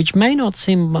 which may not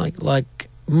seem like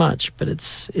much, but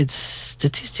it's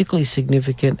statistically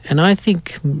significant, and I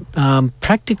think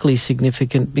practically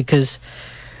significant, because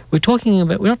we're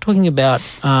not talking about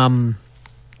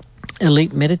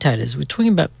elite meditators. We're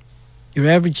talking about your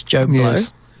average Joe Blow,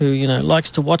 Yes. who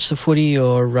likes to watch the footy,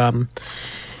 or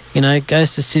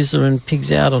goes to Sizzler and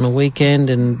Pigs Out on a weekend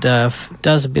and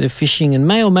does a bit of fishing and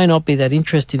may or may not be that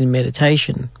interested in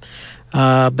meditation.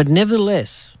 But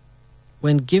nevertheless,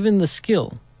 when given the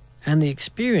skill and the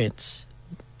experience,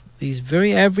 these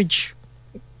very average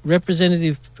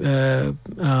representative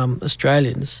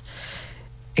Australians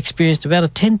experienced about a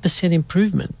 10%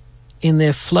 improvement in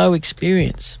their flow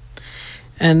experience.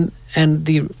 And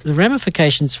the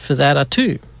ramifications for that are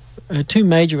two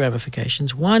major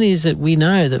ramifications. One is that we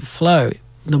know that flow,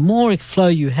 the more flow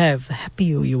you have, the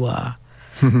happier you are.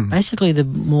 Basically, the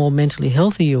more mentally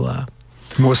healthy you are.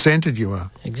 The more centered you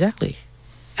are. Exactly.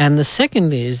 And the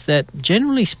second is that,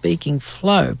 generally speaking,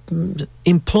 flow,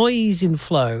 employees in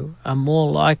flow are more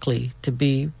likely to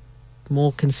be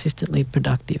more consistently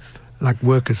productive. Like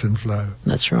workers in flow.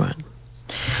 That's right.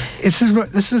 This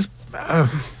is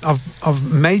of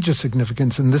major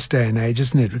significance in this day and age,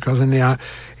 isn't it? Because in our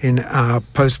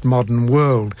postmodern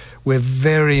world, we're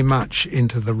very much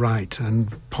into the right, and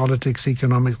politics,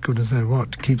 economics, goodness knows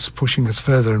what, keeps pushing us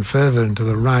further and further into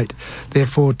the right.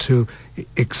 Therefore, to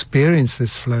experience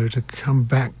this flow, to come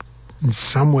back in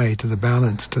some way to the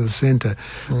balance, to the centre,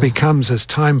 becomes, as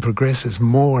time progresses,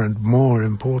 more and more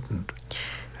important.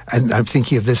 And I'm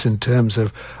thinking of this in terms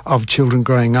of children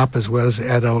growing up as well as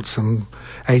adults and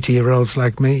 80-year-olds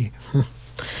like me.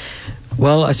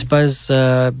 Well, I suppose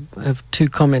I have two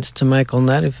comments to make on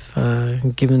that.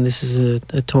 If given this is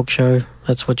a talk show,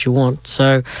 that's what you want.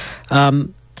 So,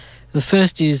 the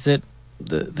first is that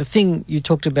the thing you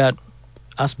talked about,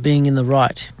 us being in the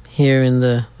right here in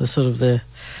the sort of the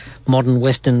modern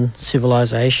Western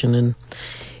civilization, and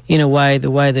in a way,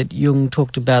 the way that Jung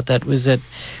talked about that was that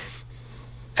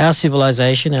our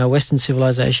civilization, our Western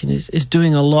civilization, is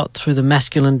doing a lot through the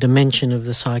masculine dimension of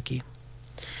the psyche.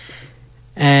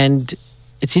 And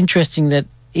it's interesting that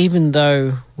even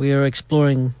though we are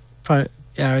exploring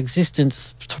our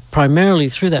existence primarily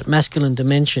through that masculine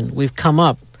dimension, we've come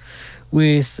up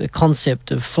with a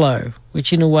concept of flow,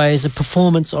 which in a way is a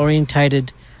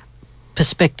performance-orientated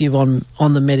perspective on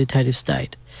the meditative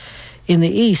state. In the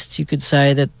East, you could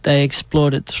say that they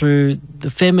explored it through the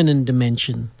feminine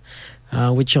dimension,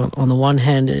 which on the one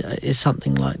hand is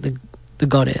something like the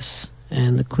goddess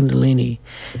and the kundalini,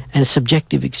 and a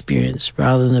subjective experience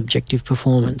rather than objective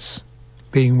performance.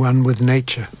 Being one with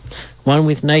nature. One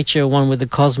with nature, one with the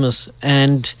cosmos,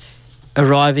 and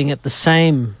arriving at the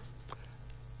same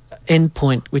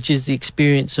endpoint, which is the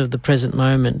experience of the present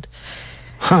moment.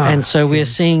 And so we're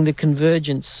seeing the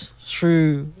convergence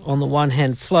through, on the one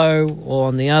hand, flow, or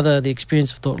on the other, the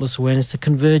experience of thoughtless awareness, the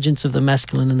convergence of the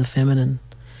masculine and the feminine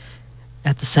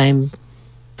at the same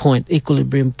point,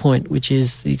 equilibrium point, which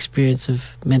is the experience of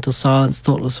mental silence,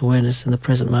 thoughtless awareness in the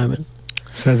present moment.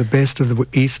 So the best of the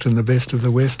East and the best of the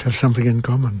West have something in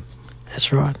common.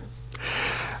 That's right.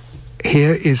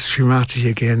 Here is Srimati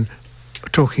again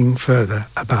talking further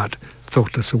about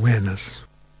thoughtless awareness.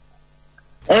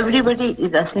 Everybody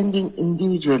is ascending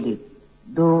individually,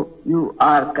 though you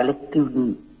are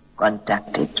collectively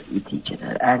contacted with each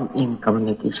other and in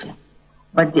communication.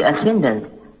 But the ascendance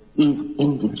is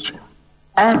individual.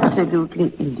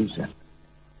 Absolutely individual.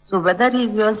 So whether he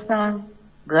is your son,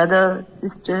 brother,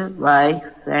 sister, wife,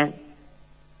 friend,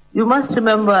 you must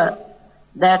remember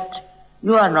that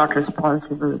you are not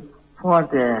responsible for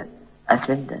their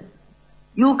ascendance.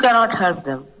 You cannot help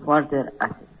them for their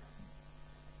ascendance.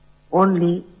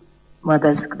 Only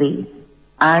Mother's grace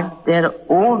and their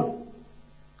own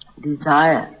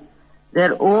desire,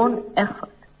 their own effort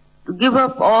to give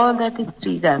up all that is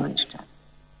three-dimensional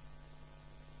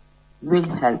will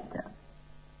help them.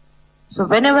 So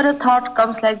whenever a thought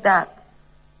comes like that,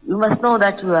 you must know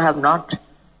that you have not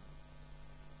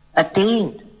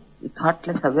attained the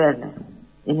thoughtless awareness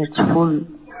in its full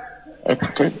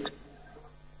extent.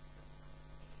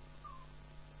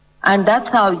 And that's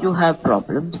how you have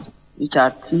problems which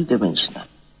are three-dimensional.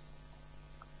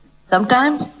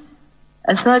 Sometimes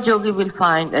a Sahaja Yogi will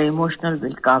find an emotional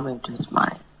will come into his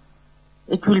mind.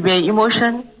 It will be an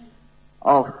emotion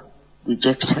of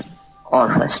dejection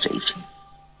or frustration,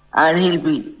 and he'll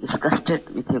be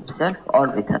disgusted with himself or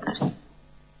with others.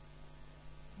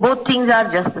 Both things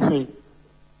are just the same.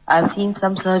 I've seen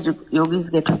some Sahaja Yogis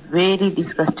get very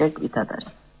disgusted with others.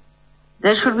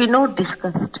 There should be no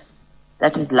disgust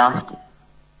that is lasting.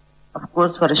 Of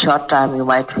course, for a short time you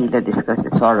might feel a disgust,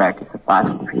 it's alright, it's a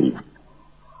passing phase.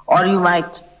 Or you might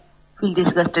feel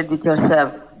disgusted with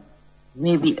yourself,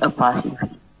 maybe a passing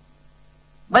phase.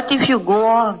 But if you go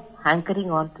on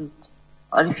hankering on to it,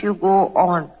 or if you go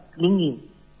on clinging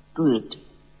to it,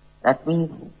 that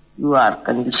means you are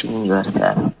conditioning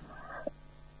yourself.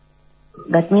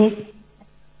 That means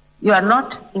you are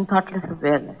not in thoughtless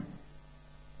awareness.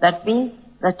 That means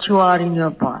that you are in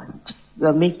your past. You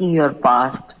are making your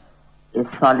past a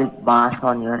solid mass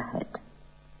on your head.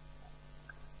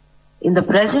 In the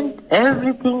present,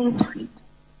 everything is fleeting.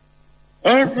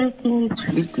 Everything is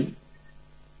fleeting.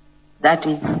 That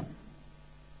is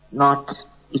not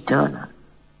eternal.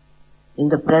 In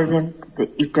the present,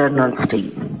 the eternal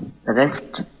stays. The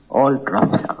rest all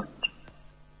drops out.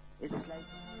 It's like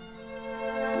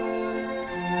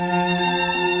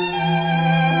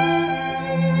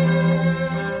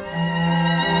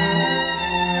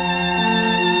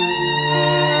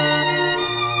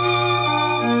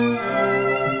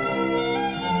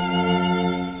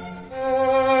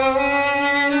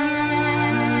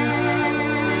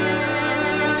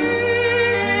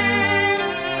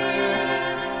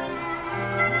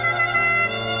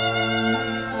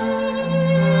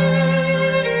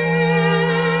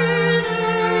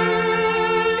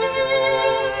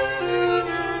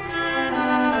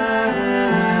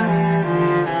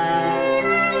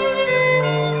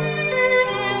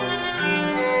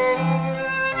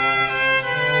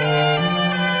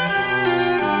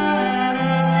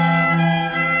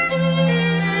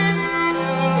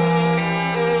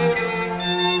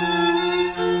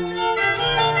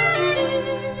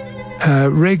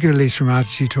Regularly,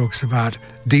 Srimataji talks about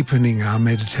deepening our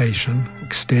meditation,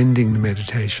 extending the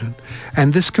meditation,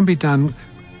 and this can be done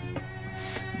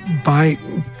by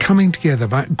coming together,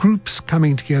 by groups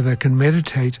coming together can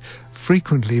meditate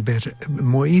frequently better,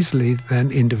 more easily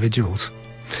than individuals.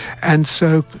 And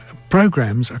so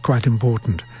programs are quite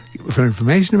important. For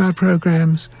information about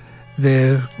programs,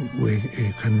 you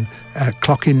can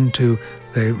clock into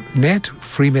the net,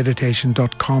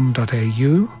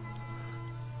 freemeditation.com.au,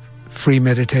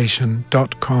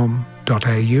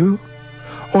 freemeditation.com.au,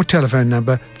 or telephone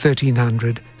number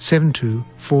 1300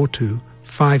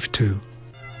 724252.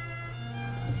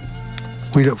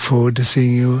 We look forward to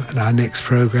seeing you at our next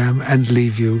program and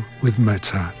leave you with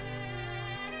Mozart.